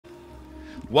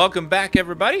Welcome back,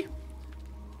 everybody.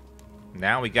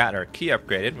 Now we got our key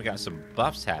upgraded. We got some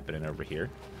buffs happening over here.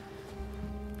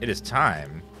 It is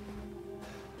time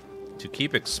to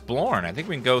keep exploring. I think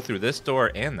we can go through this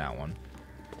door and that one.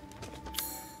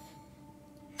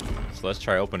 So let's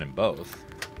try opening both.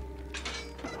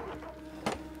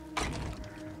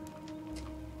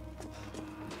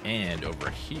 And over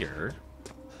here,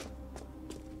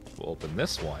 we'll open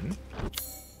this one.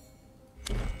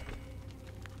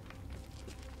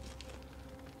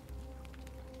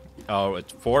 Oh,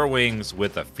 it's 4 wings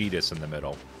with a fetus in the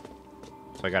middle.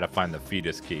 So I gotta find the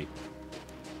fetus key.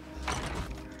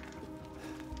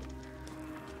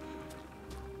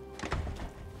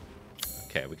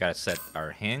 Okay, we gotta set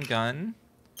our handgun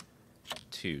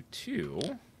to 2.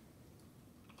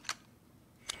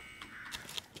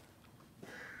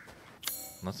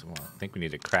 I think we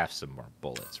need to craft some more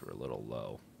bullets. We're a little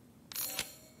low.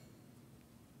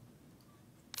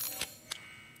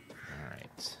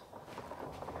 Alright.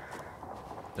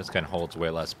 This gun holds way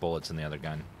less bullets than the other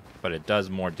gun, but it does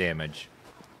more damage.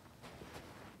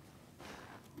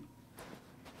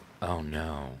 Oh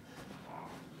no.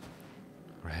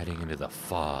 We're heading into the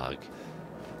fog.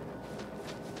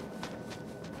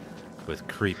 With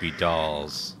creepy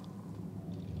dolls.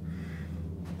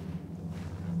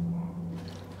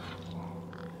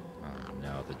 Oh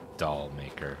no, the doll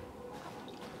maker.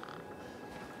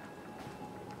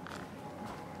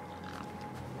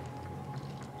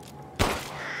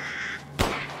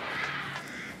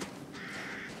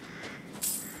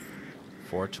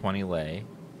 .420 lay.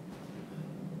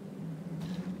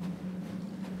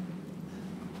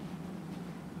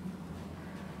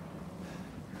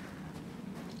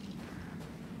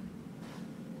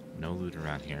 No loot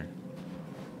around here.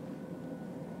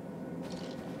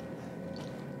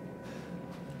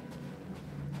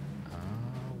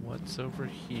 What's over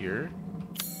here?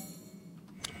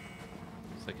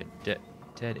 It's like a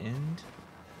dead end.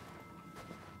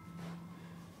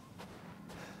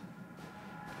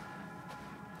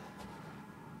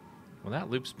 Well,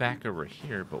 that loops back over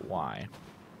here, but why?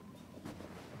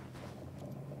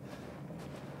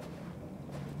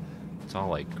 It's all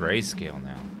like grayscale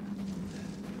now.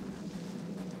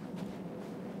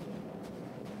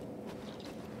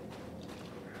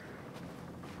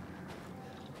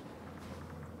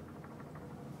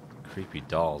 Creepy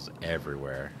dolls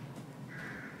everywhere.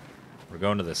 We're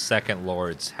going to the second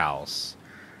Lord's house,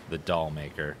 the doll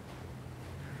maker.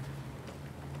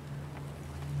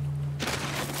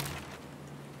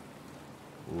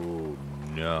 Ooh,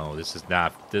 no, this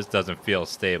doesn't feel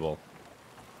stable.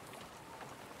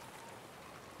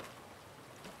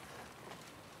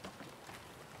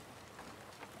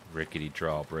 Rickety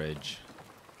drawbridge.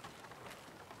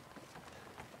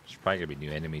 There's probably gonna be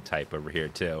new enemy type over here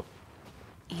too.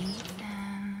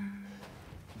 Ethan.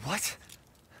 What?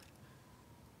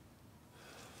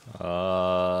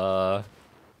 Oh,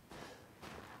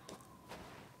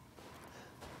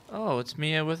 it's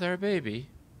Mia with our baby.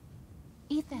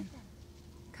 Ethan,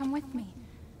 come with me.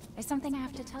 There's something I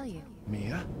have to tell you.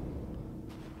 Mia?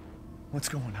 What's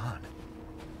going on?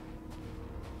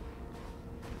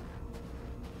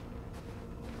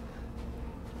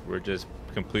 We're just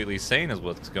completely sane is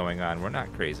what's going on. We're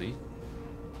not crazy.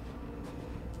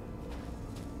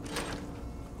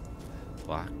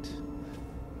 Locked.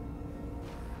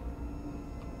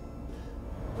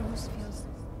 Rose feels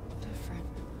different.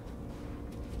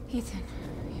 Ethan,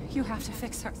 you have to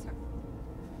fix her.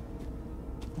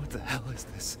 What the hell is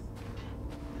this?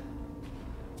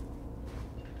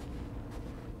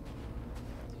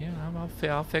 Yeah,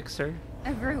 I'll fix her.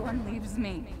 Everyone leaves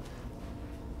me.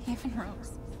 Even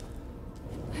Rose.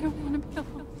 I don't want to be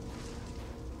alone.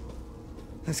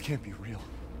 This can't be real.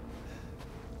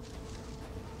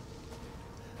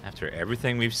 After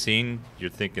everything we've seen, you're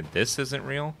thinking this isn't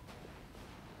real?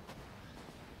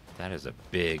 That is a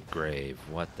big grave.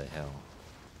 What the hell?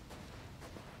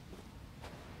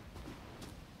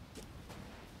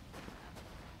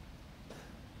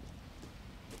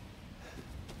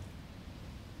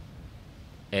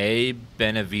 A.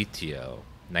 Benevitio,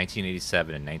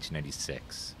 1987 and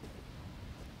 1996.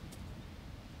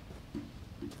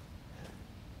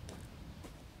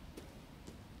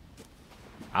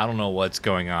 I don't know what's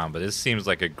going on, but this seems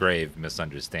like a grave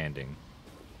misunderstanding.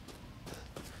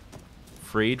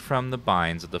 Freed from the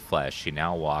binds of the flesh, she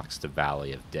now walks the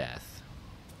valley of death.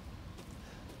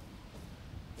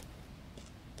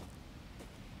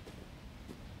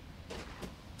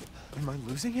 Am I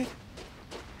losing it?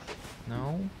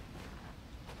 No?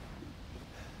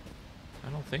 I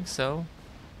don't think so.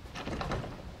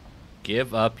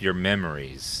 Give up your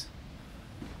memories.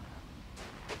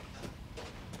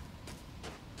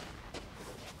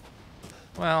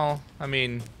 Well, I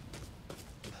mean,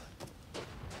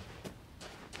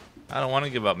 I don't want to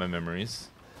give up my memories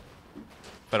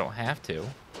if I don't have to.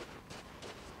 Looks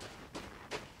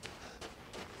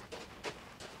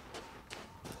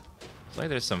like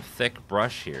there's some thick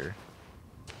brush here.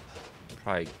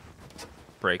 Probably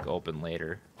break open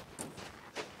later.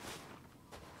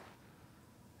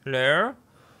 Hello?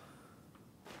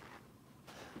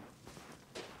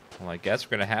 Well, I guess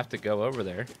we're gonna have to go over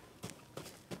there.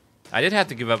 I did have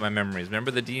to give up my memories.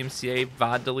 Remember the DMCA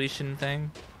VOD deletion thing?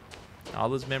 All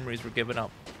those memories were given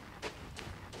up.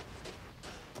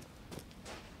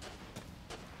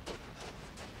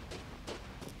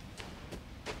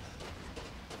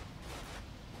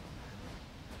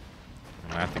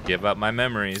 I have to give up my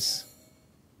memories.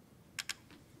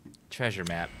 Treasure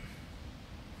map.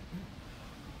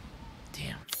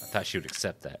 Damn, I thought she would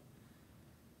accept that.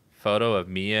 Photo of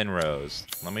Mia and Rose.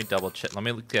 Let me double check. Let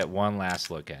me get one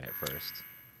last look at it first.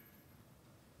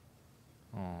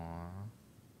 Aww.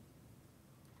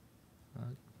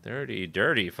 Dirty,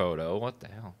 dirty photo. What the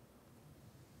hell?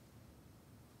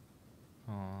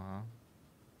 Aww.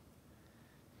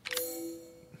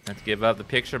 Have to give up the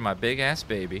picture of my big ass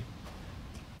baby.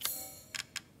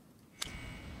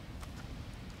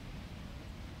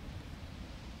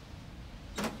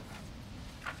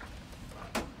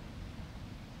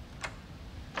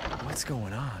 What's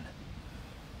going on?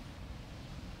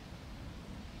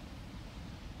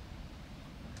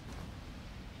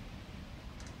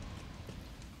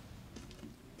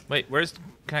 Wait, where's...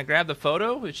 Can I grab the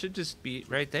photo? It should just be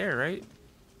right there, right?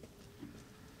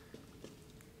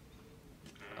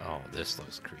 Oh, this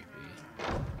looks creepy.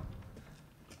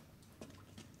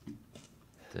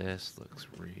 This looks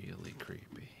really creepy.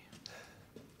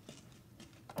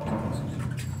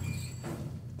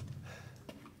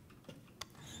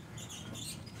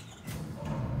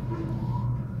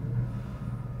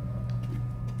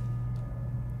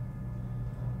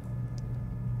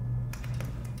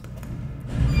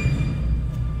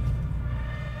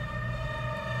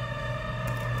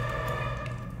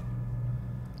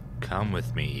 Come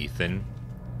with me, Ethan.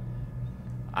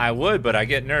 I would, but I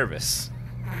get nervous.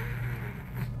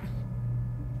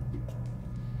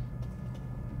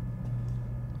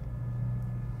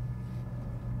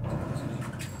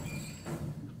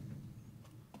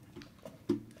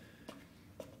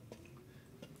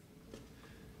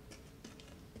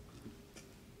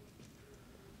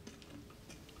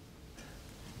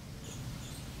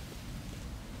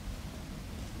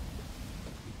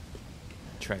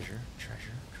 Treasure, treasure,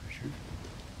 treasure.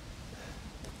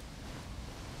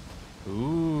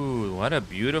 Ooh, what a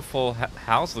beautiful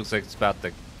house. Looks like it's about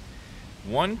the...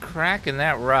 One crack in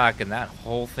that rock and that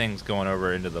whole thing's going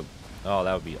over into the... Oh,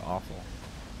 that would be awful.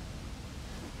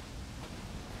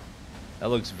 That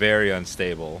looks very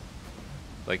unstable.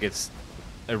 Like it's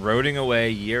eroding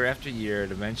away year after year,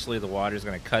 and eventually the water's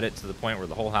going to cut it to the point where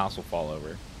the whole house will fall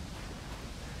over.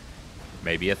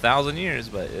 Maybe 1,000 years,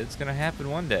 but it's going to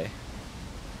happen one day.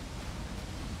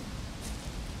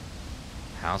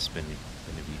 House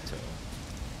Benevito.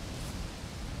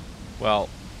 Well,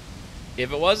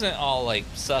 if it wasn't all like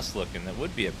sus looking, that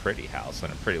would be a pretty house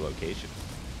and a pretty location.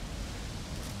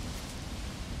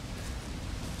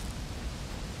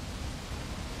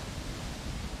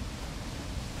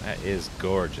 That is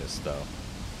gorgeous, though.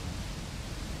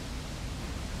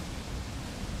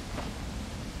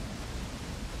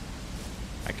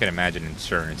 I can imagine an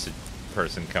insurance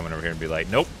person coming over here and be like,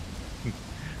 nope, we're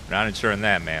not insuring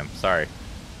that, ma'am. Sorry.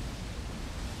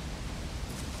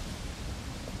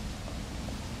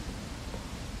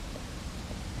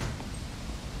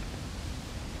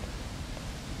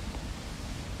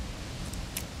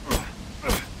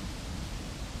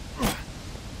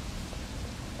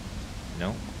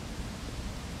 No.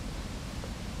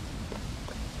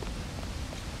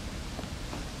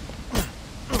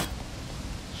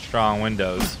 Strong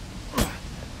windows. There's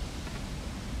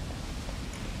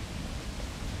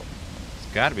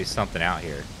got to be something out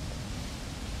here.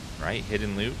 Right?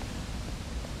 Hidden loot?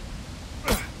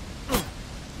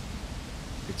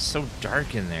 It's so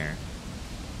dark in there.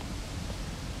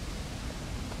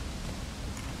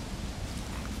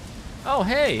 Oh,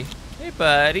 hey. Hey,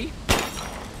 buddy.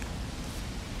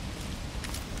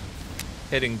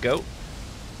 Hidden goat.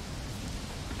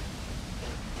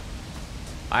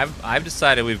 I've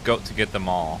decided we've got to get them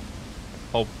all.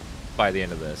 Hope by the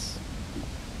end of this.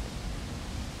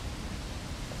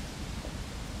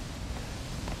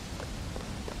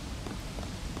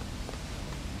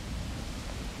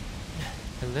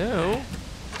 Hello?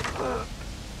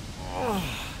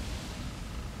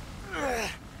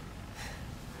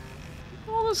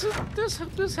 Oh,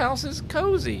 this house is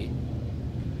cozy.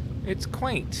 It's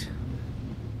quaint.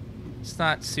 It's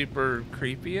not super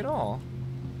creepy at all.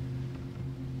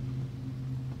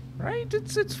 Right?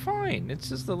 It's fine. It's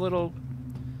just a little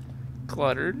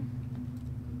cluttered.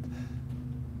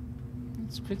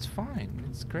 It's fine.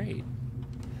 It's great.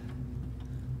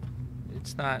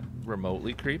 It's not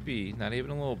remotely creepy, not even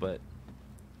a little bit.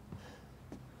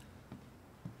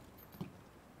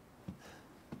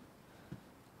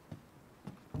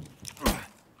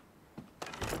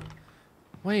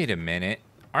 Wait a minute.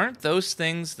 Aren't those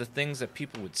things the things that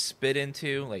people would spit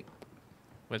into, like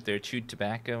with their chewed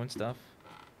tobacco and stuff?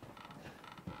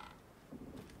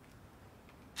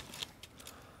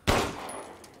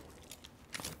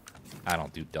 I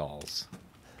don't do dolls.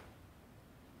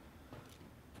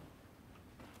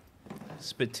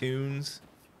 Spittoons.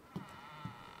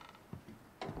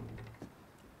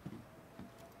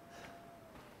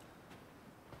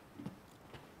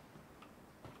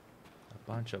 A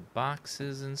bunch of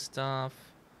boxes and stuff.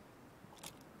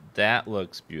 That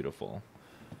looks beautiful.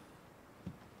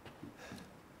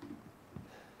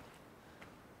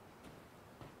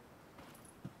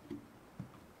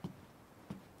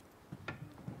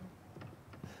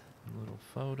 Little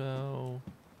photo.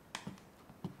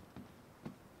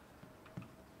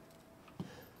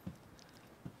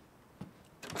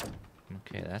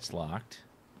 Okay, that's locked.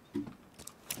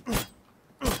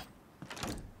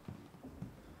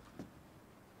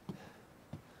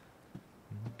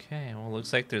 Okay, well,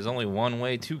 looks like there's only one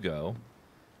way to go.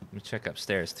 Let me check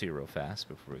upstairs too real fast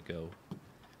before we go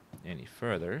any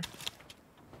further.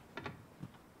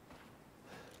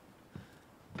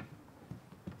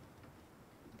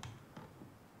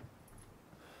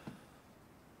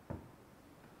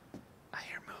 I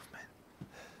hear movement.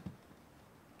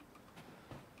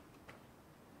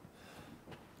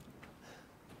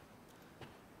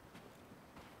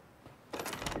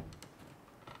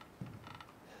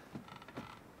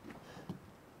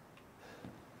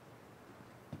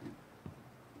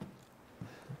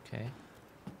 Okay.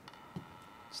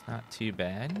 It's not too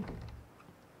bad.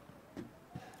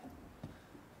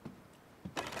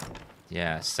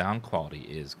 Yeah, sound quality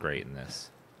is great in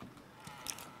this.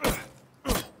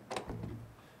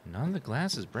 None of the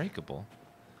glass is breakable.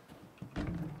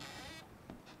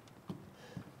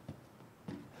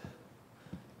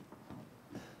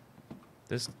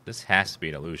 This has to be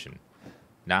an illusion.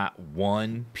 Not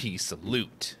one piece of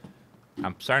loot.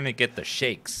 I'm starting to get the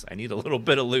shakes. I need a little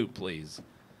bit of loot, please.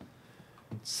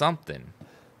 Something.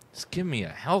 Just give me a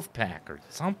health pack or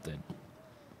something.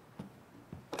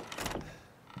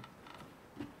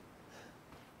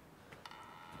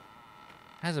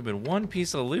 Hasn't been one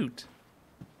piece of loot.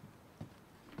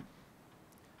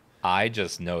 I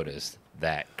just noticed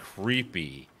that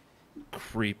creepy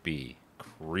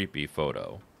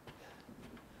photo.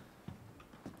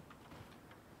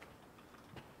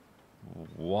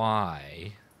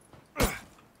 Why?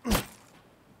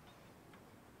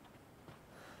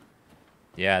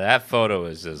 Yeah, that photo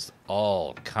is just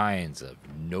all kinds of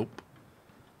nope.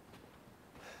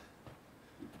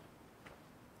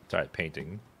 Sorry,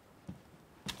 painting.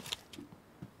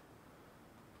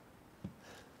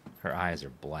 Her eyes are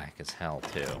black as hell,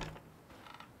 too.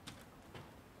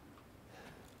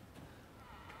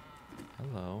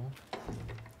 Hello.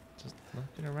 Just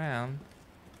looking around.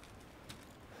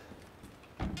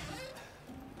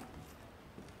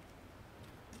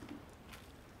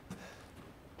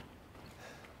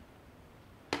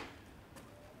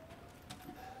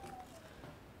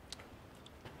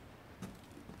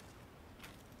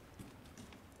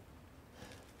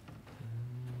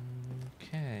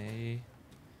 Okay.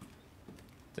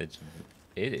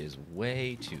 It is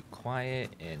way too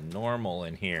quiet and normal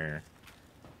in here.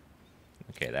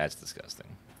 Okay, that's disgusting.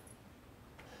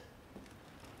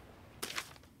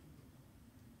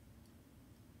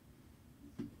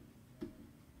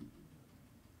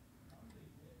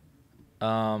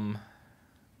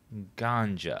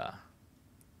 Ganja.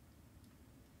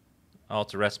 Oh,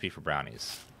 it's a recipe for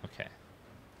brownies. Okay.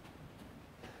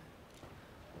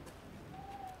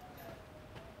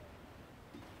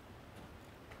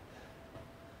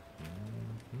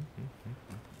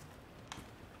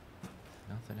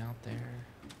 Nothing out there.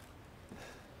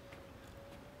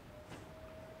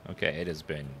 Okay, it has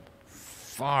been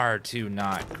far too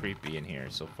not creepy in here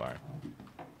so far.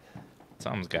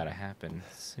 Something's got to happen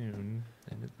soon.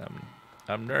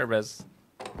 I'm nervous.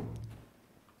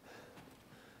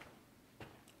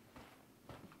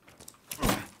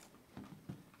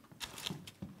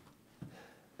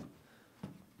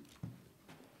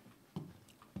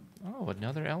 Oh,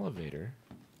 another elevator.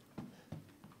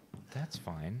 That's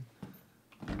fine.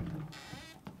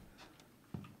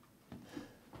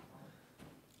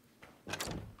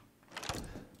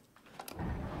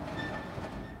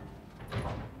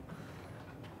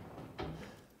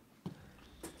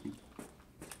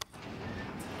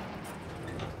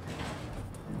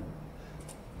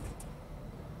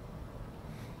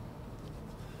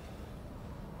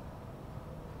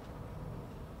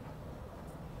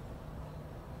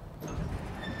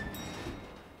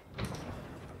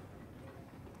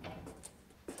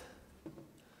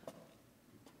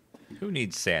 Who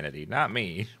needs sanity? Not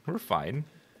me. We're fine.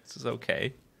 This is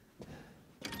okay.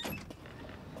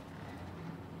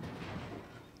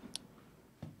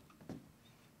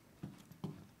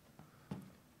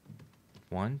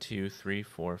 One, two, three,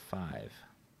 four, five.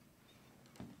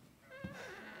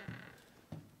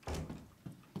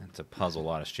 That's a puzzle a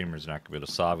lot of streamers are not going to be able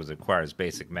to solve because it requires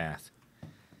basic math.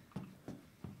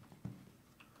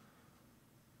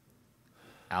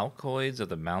 Alkaloids of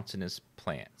the mountainous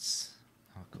plants.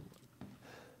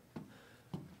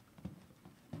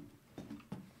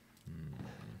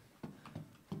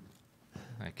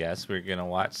 I guess we're going to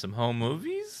watch some home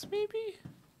movies, maybe?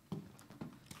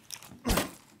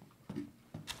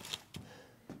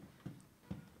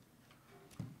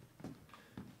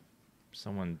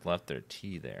 Someone left their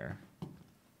tea there.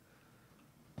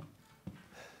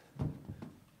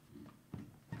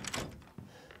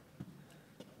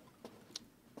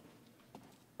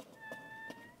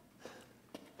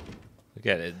 Look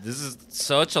at it. This is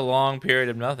such a long period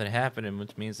of nothing happening,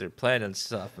 which means they're planning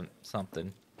something.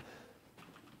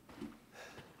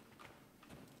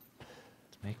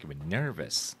 It's making me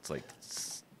nervous. It's like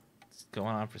it's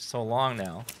going on for so long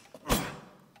now.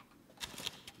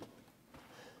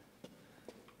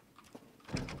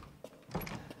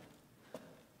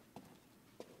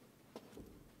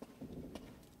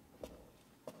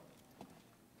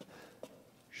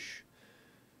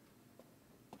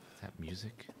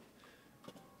 Music.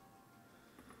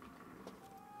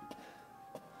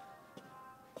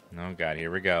 Oh god,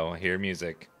 here we go. I hear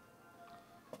music.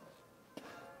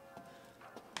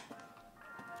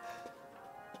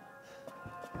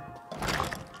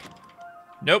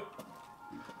 Nope.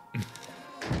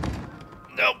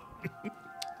 Nope.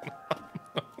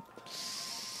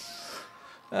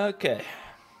 Okay.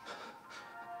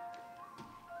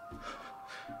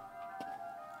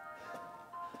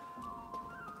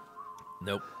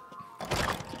 Nope.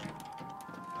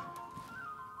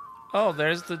 Oh,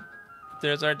 there's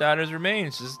our daughter's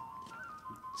remains, just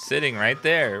sitting right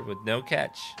there with no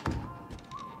catch.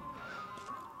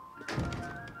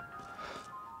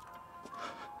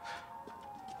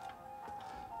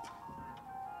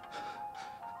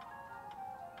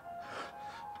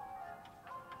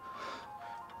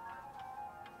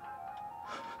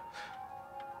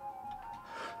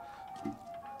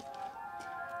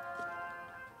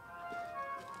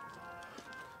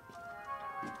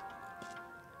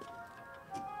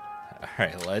 All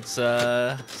right, let's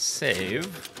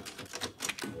save.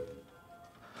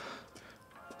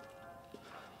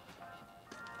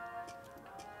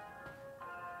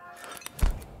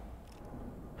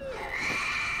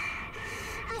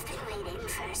 I've been waiting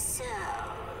for so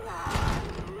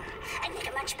long. I'd make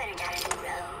a much better daughter than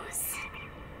Rose.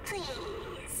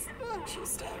 Please, won't you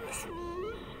stay with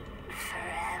me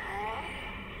forever?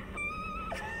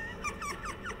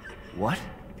 What?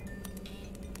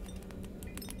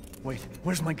 Wait,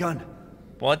 where's my gun?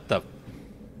 What the?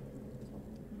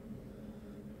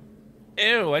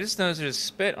 Ew, I just noticed there's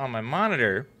spit on my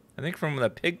monitor. I think from the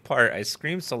pig part, I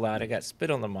screamed so loud I got spit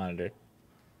on the monitor.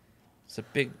 It's a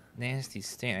big, nasty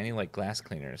stain. I need, like, glass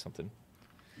cleaner or something.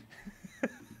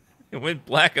 It went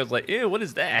black. I was like, ew, what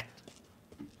is that?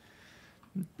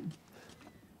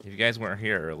 If you guys weren't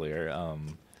here earlier,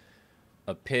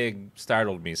 a pig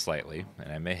startled me slightly,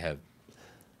 and I may have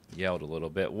yelled a little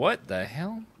bit. What the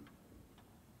hell?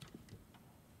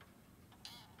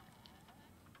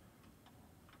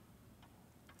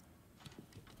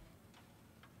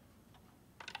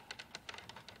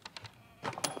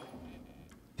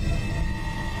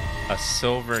 A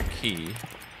silver key.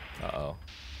 Uh-oh.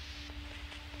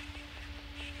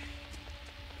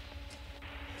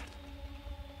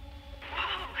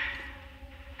 Whoa!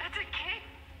 That's a kid?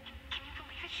 Can you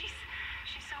believe it?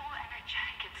 She's so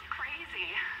energetic. It's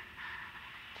crazy.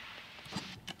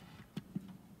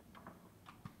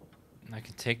 I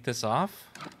can take this off?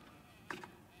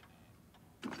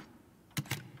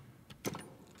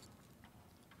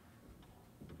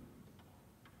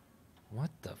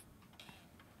 What the?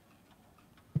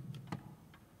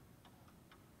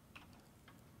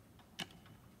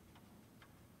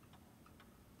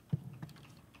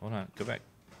 Hold on, go back.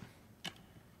 So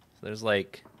there's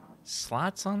like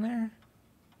slots on there?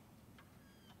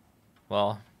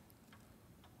 Well,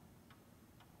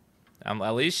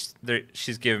 at least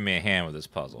she's giving me a hand with this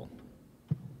puzzle.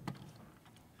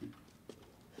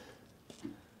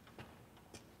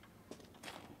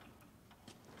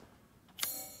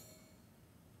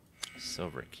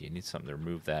 Silver key. I need something to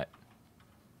remove that.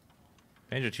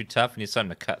 Bangs are too tough. I need something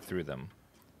to cut through them.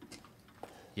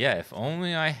 Yeah, if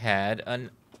only I had an...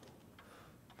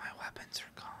 My weapons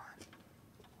are gone.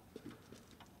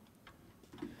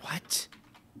 What?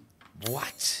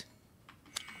 What?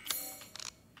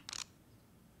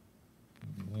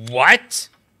 What?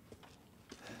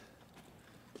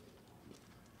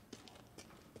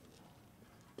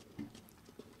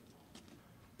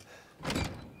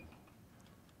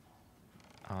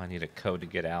 Oh, I need a code to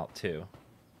get out, too.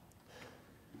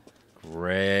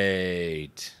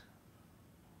 Great.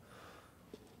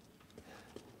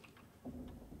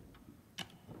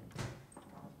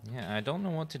 Yeah, I don't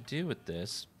know what to do with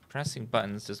this. Pressing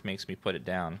buttons just makes me put it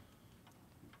down.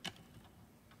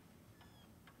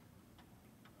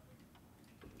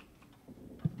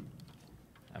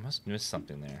 I must miss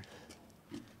something there.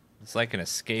 It's like an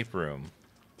escape room,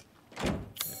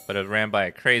 but it ran by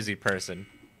a crazy person.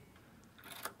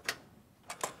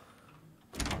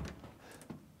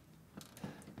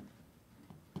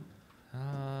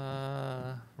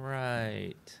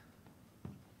 Right.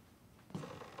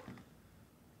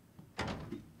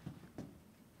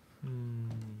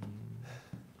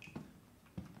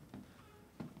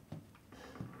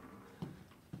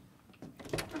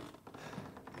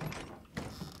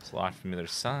 It's locked from the other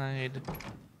side.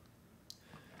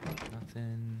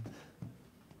 Nothing.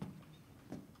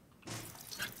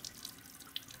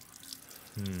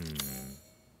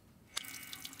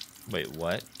 Wait,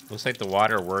 what? Looks like the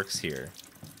water works here.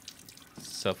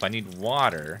 So if I need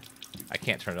water, I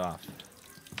can't turn it off.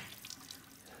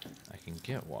 I can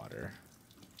get water.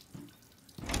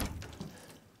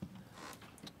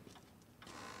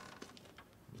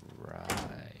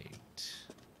 Right.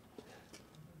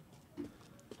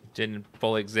 Didn't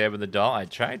fully examine the doll. I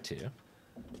tried to.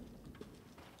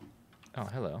 Oh,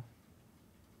 hello.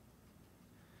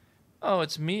 Oh,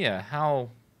 it's Mia.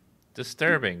 How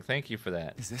disturbing. Thank you for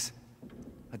that. Is this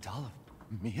a doll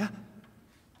of Mia?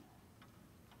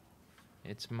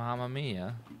 It's Mama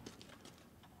Mia.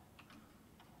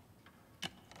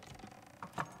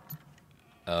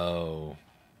 Oh.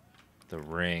 The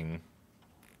ring.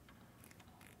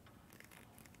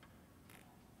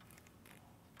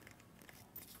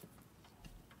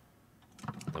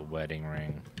 The wedding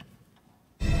ring.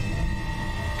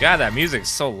 God, that music's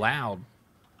so loud.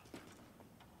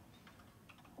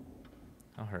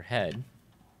 Oh, her head.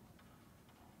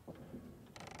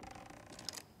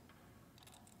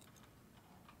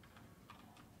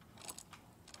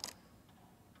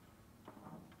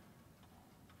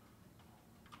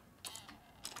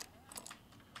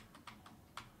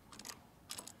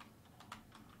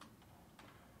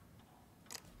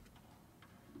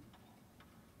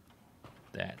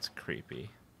 That's creepy.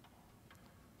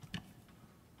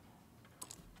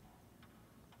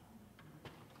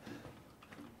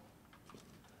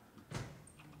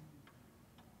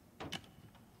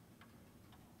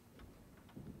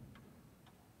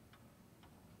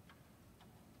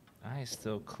 Eyes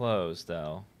still closed,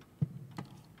 though.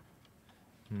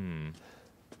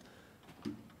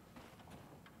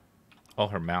 Oh,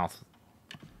 her mouth.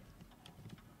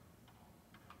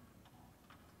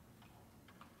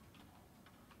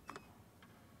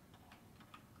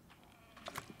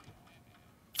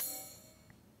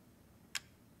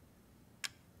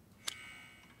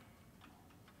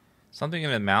 Something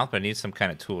in the mouth, but I need some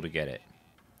kind of tool to get it.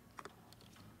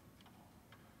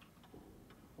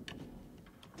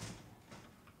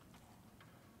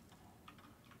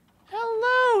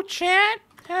 Hello, chat.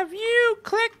 Have you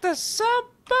clicked the sub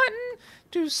button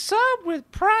to sub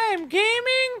with Prime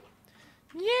Gaming?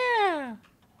 Yeah.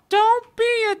 Don't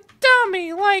be a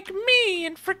dummy like me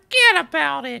and forget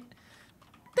about it.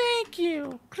 Thank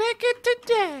you. Click it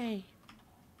today.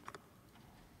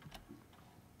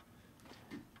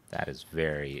 That is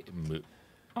very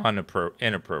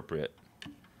inappropriate.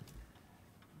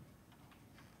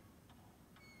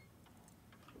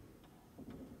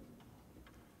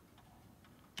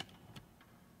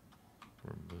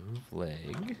 Remove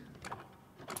leg.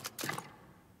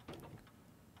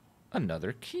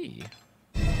 Another key.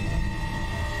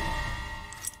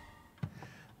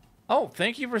 Oh,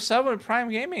 thank you for subbing Prime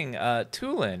Gaming,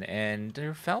 Tulin and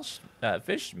their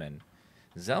Fishman.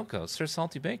 Zelko, Sir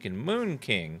Salty Bacon, Moon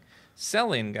King,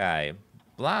 Selling Guy,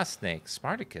 Blast Snake,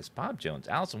 Spartacus, Bob Jones,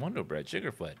 Allison Wonderbread,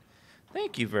 Sugarfoot.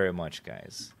 Thank you very much,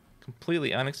 guys.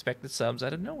 Completely unexpected subs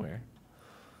out of nowhere.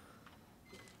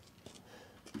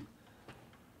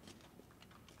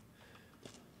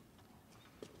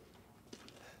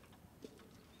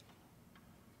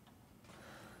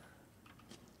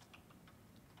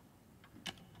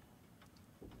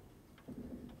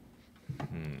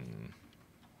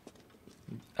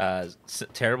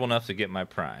 Terrible enough to get my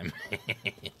Prime.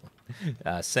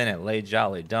 Senate, Lay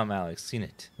Jolly, Dumb Alex, seen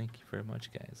it. Thank you very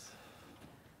much, guys.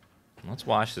 Let's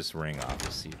wash this ring off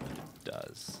to see what it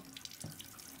does.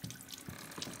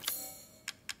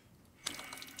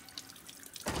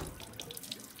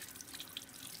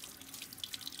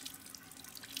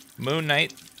 Moon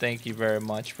Knight, thank you very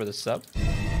much for the sub.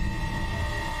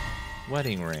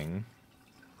 Wedding ring.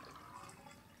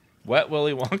 Wet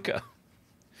Willy Wonka.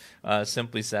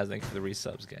 Simply says thanks for the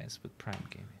resubs, guys, with Prime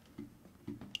Gaming.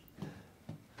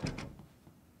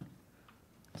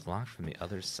 It's locked from the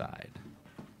other side.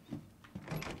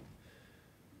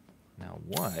 Now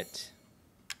what?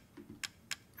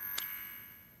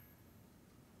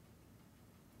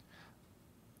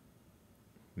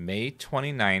 May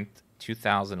 29th,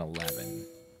 2011.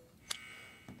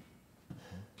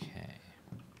 Okay.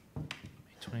 May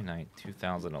 29th,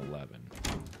 2011.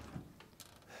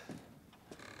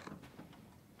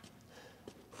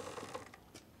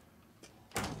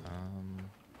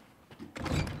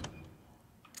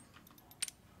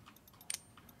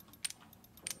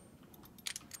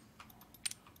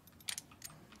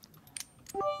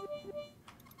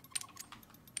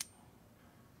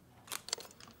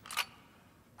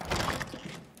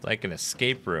 Like an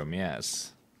escape room,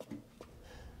 yes.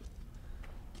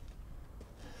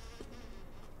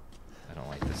 I don't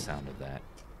like the sound of that.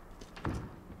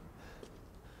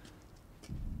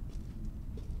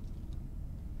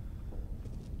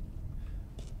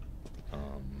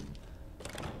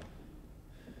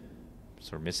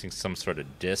 So we're missing some sort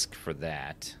of disc for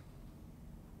that.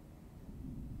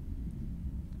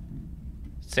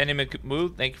 Sandy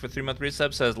McMood, thank you for 3-month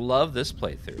resub. Says, love this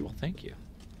playthrough. Well, thank you.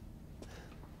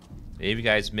 If you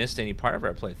guys missed any part of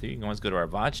our playthrough, you can always go to our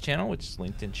VODs channel, which is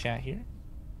linked in chat here.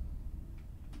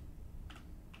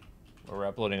 We're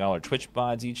uploading all our Twitch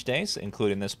VODs each day, so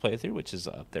including this playthrough, which is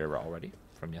up there already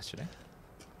from yesterday.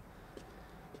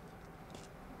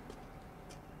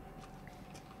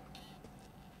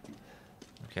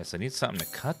 Okay, so I need something to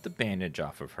cut the bandage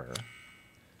off of her.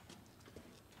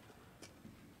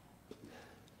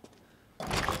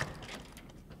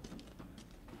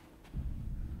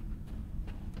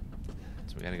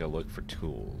 So we gotta go look for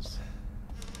tools.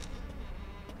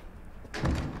 There's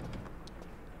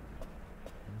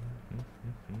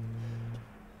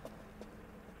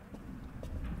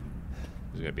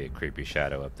gonna be a creepy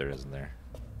shadow up there, isn't there?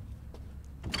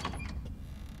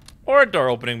 Or a door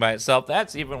opening by itself.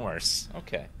 That's even worse.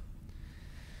 Okay.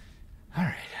 All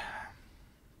right.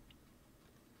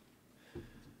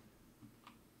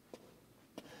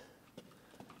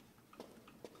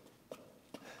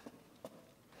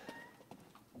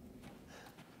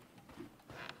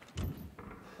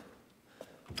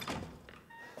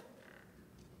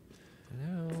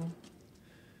 Hello.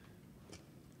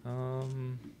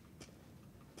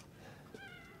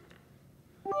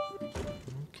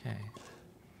 Okay.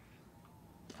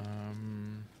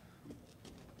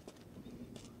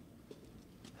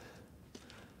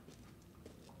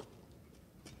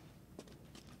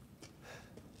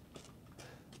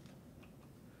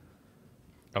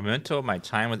 A memento of my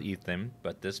time with Ethan,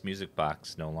 but this music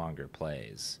box no longer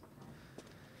plays.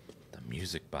 The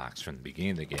music box from the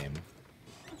beginning of the game.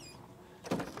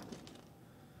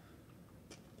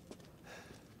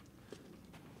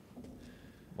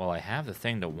 Well, I have the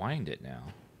thing to wind it now.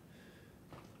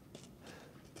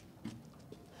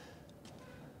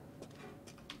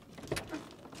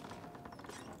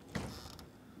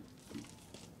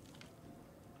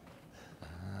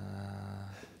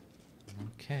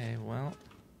 Okay, well.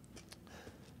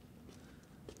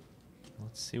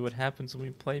 Let's see what happens when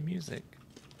we play music.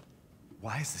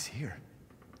 Why is this here?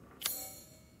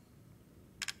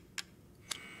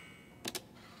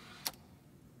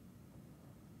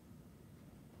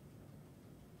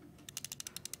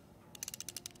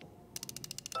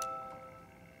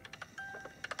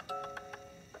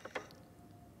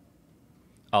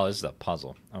 Oh, this is a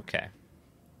puzzle. Okay.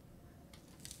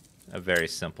 A very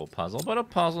simple puzzle, but a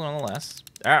puzzle nonetheless.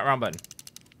 Alright, wrong button.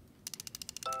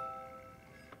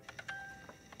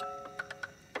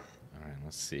 Alright,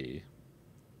 let's see.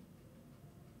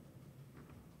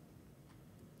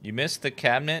 You missed the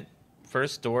cabinet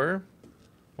first door?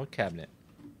 What cabinet?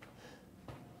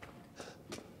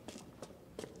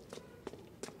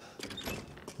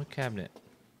 What cabinet?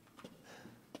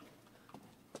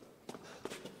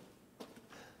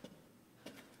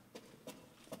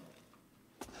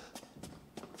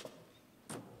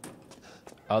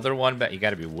 Other one, but you got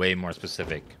to be way more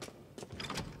specific.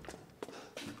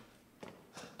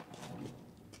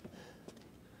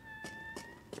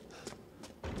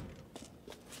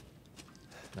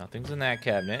 Nothing's in that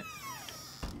cabinet.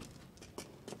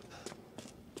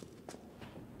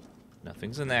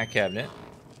 Nothing's in that cabinet.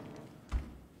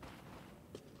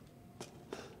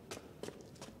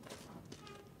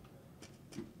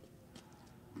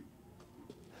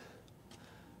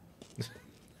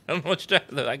 I don't know what you're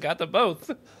talking about. I got them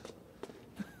both.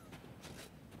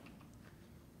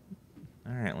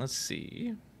 let's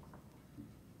see.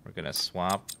 We're gonna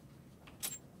swap.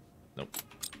 Nope.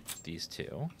 These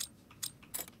two.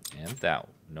 And that.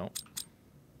 Nope.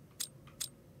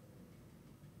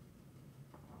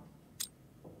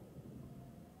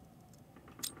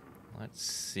 Let's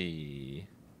see.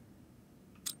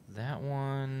 That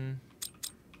one.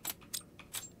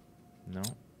 No.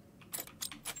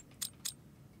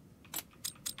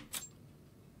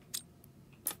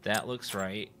 That looks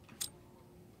right.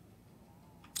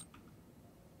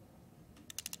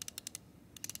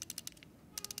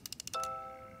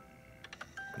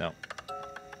 No.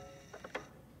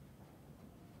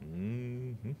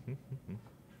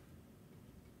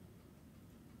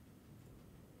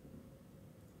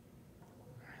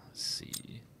 Let's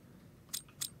see.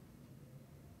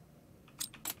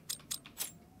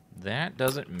 That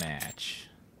doesn't match.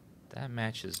 That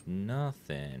matches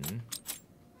nothing.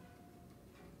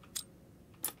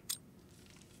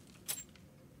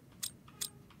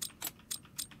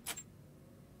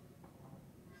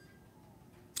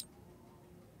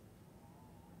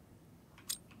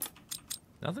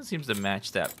 Nothing seems to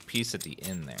match that piece at the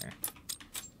end there.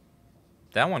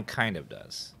 That one kind of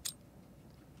does.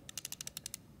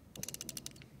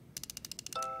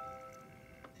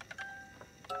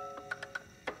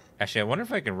 Actually, I wonder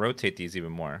if I can rotate these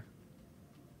even more.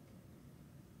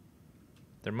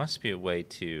 There must be a way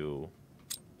to...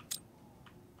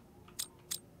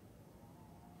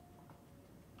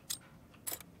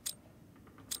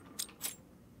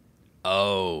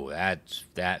 Oh,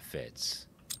 that fits.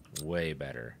 Way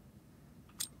better.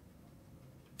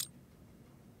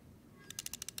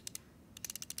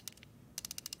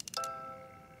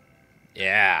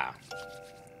 Yeah.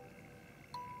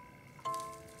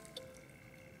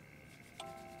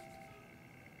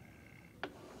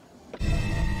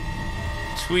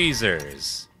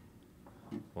 Tweezers.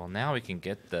 Well, now we can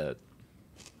get the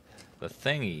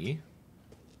thingy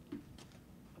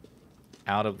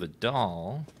out of the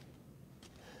doll.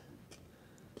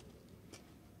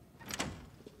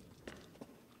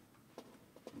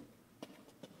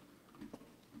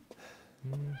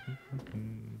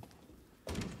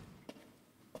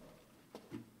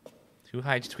 Who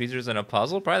hides tweezers in a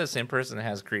puzzle? Probably the same person that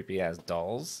has creepy ass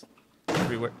dolls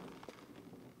everywhere.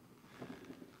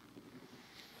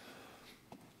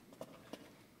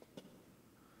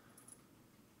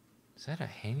 Is that a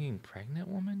hanging pregnant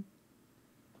woman?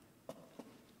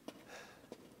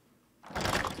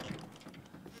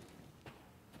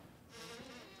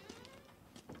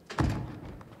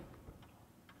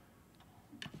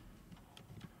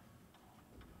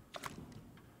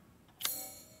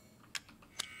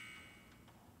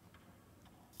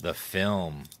 The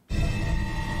film.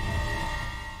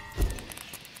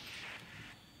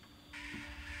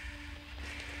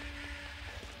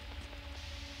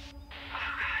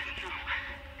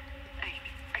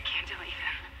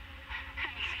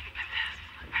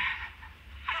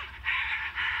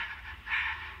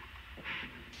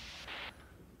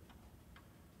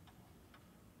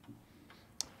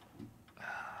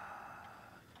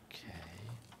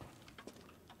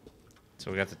 So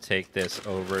we got to take this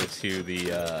over to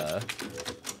the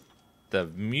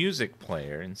music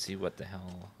player and see what the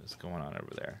hell is going on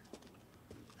over there.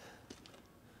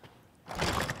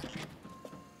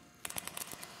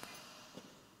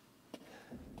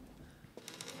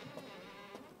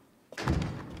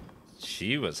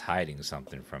 She was hiding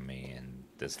something from me, and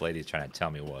this lady's trying to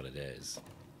tell me what it is.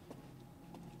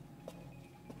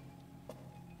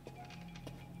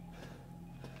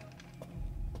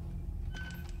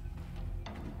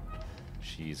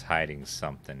 She's hiding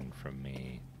something from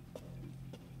me.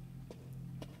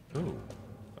 Ooh,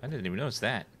 I didn't even notice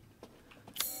that.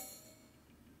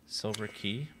 Silver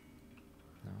key?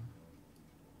 No.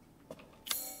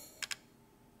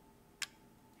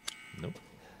 Nope.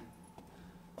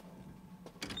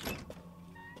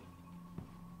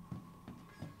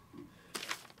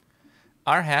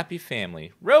 Our happy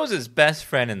family. Rose's best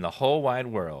friend in the whole wide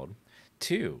world.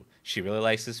 2, she really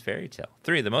likes this fairy tale.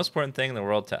 3, the most important thing in the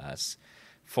world to us.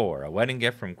 4, a wedding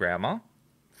gift from Grandma.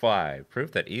 5,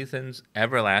 proof that Ethan's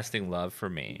everlasting love for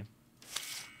me.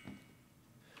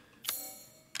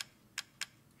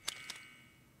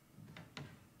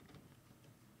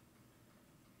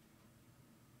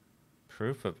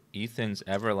 Proof of Ethan's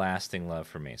everlasting love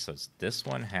for me. So this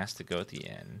one has to go at the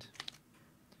end.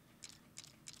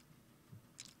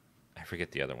 I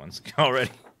forget the other ones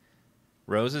already.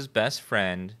 Rose's best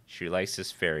friend. She likes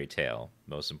this fairy tale.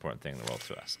 Most important thing in the world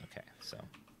to us. Okay, so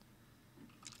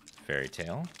fairy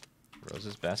tale.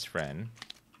 Rose's best friend.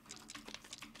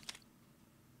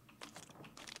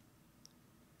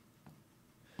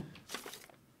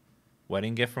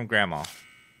 Wedding gift from Grandma.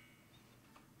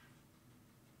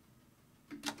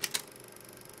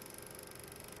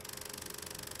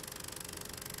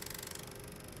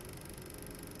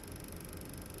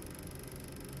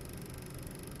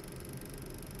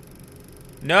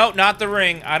 No, not the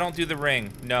ring. I don't do the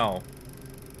ring. No.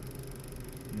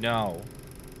 No.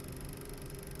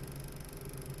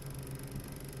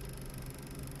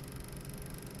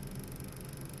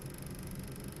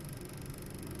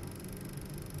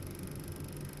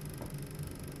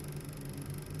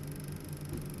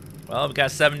 Well, we've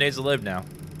got 7 days to live now.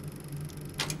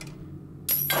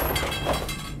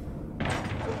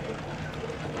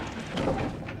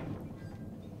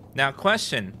 Now,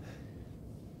 question.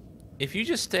 If you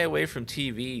just stay away from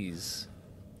TVs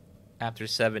after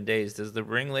 7 days, does the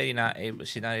ring lady not able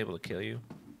to kill you?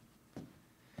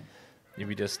 If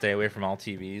you just stay away from all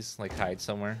TVs, like hide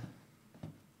somewhere?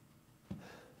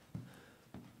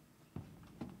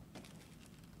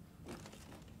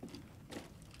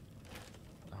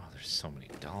 Oh, there's so many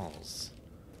dolls.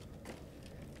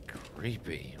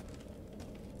 Creepy.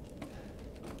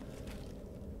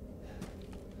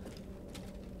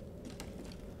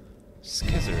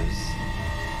 Skizzers.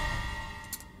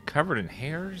 Covered in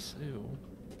hairs? Ew.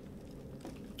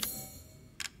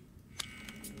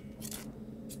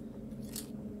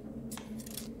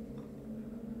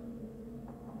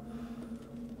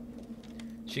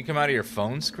 She come out of your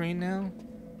phone screen now?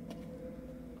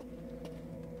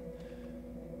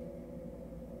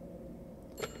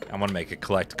 I'm gonna make a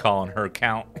collect call on her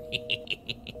account.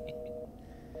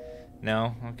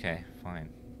 No? Okay, fine.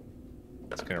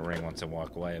 It's gonna ring once I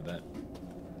walk away, I bet.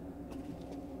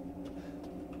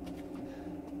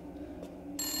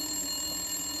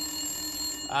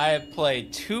 I have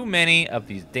played too many of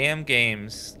these damn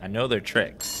games. I know their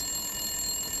tricks.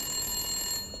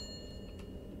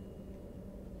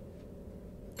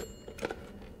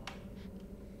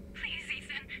 Please,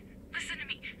 Ethan, listen to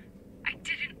me. I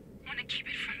didn't want to keep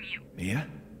it from you. Mia?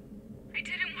 I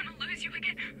didn't want to lose you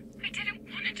again. I didn't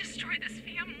want to destroy this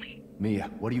family.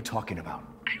 Mia, what are you talking about?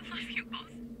 I love you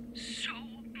both so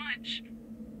much.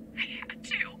 I had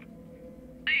to.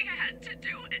 I had to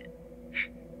do it.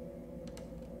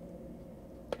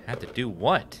 Had to do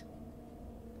what?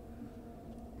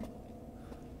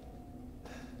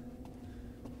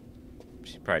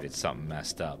 She probably did something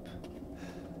messed up.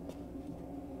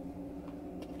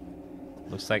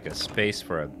 Looks like a space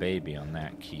for a baby on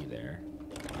that key there.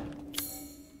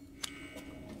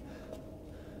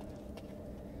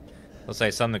 Looks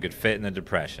like something that could fit in the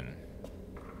depression.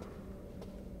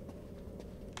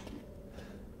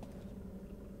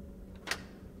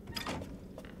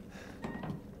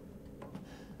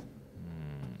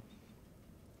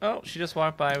 Oh, she just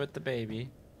walked by with the baby.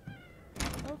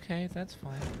 Okay, that's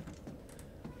fine.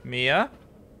 Mia?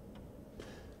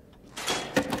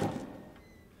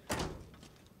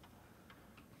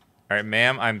 Alright,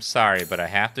 ma'am, I'm sorry, but I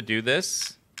have to do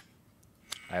this.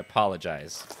 I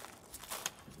apologize.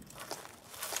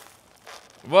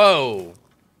 Whoa!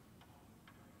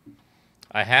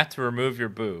 I have to remove your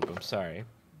boob. I'm sorry.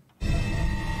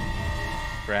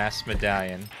 Brass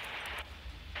medallion.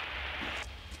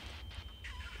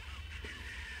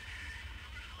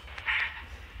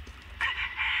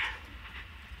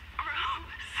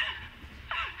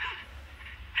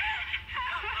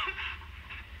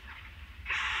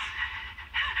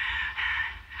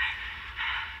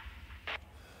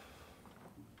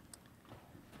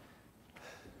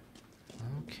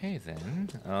 Okay then.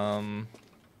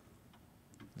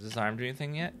 Does this arm do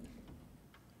anything yet?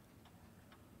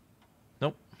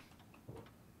 Nope.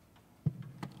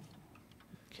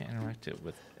 Can't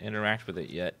interact with it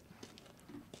yet.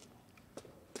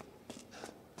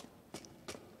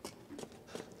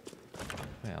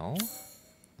 Well,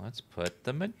 let's put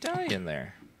the medallion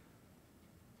there.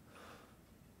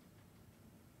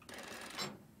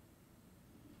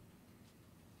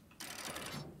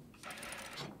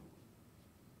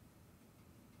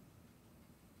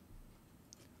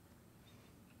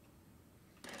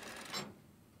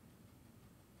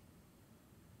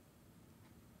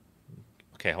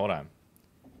 Okay, hold on.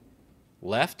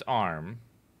 Left arm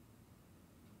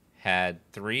had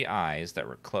 3 eyes that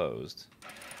were closed.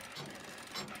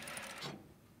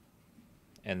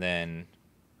 And then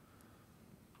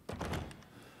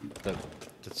the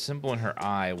symbol in her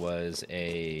eye was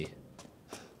a...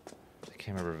 I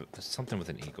can't remember. Something with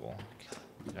an eagle.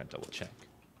 I gotta double check.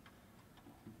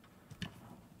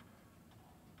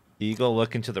 Eagle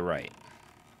looking to the right.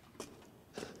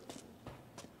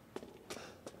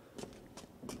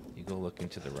 Eagle looking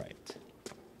to the right.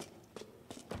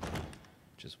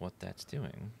 Which is what that's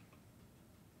doing.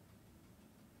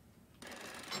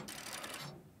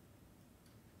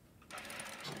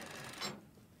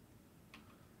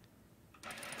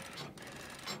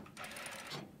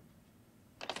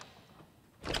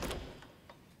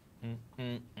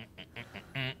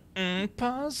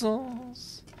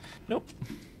 puzzles. Nope.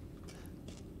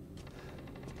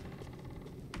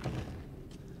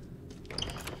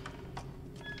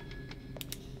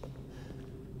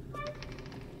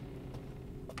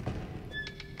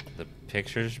 The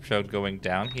pictures showed going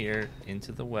down here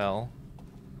into the well.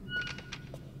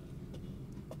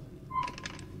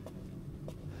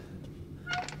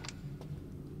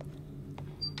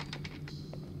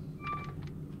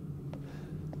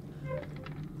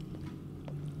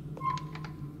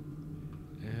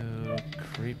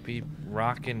 Creepy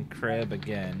rockin' crib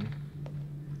again.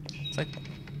 It's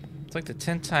like the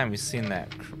 10th time we've seen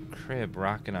that crib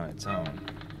rocking on its own.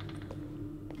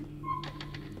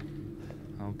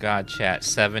 Oh god, chat,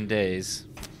 7 days.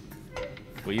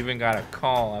 We even got a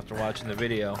call after watching the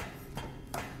video.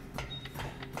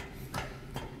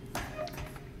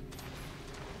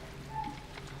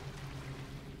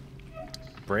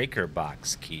 Breaker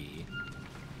box key.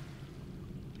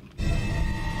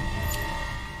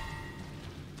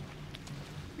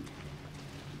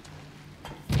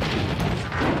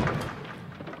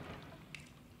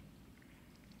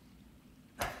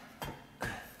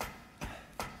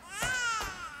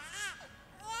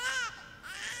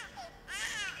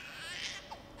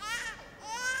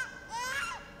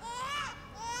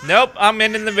 Nope, I'm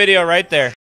ending the video right there.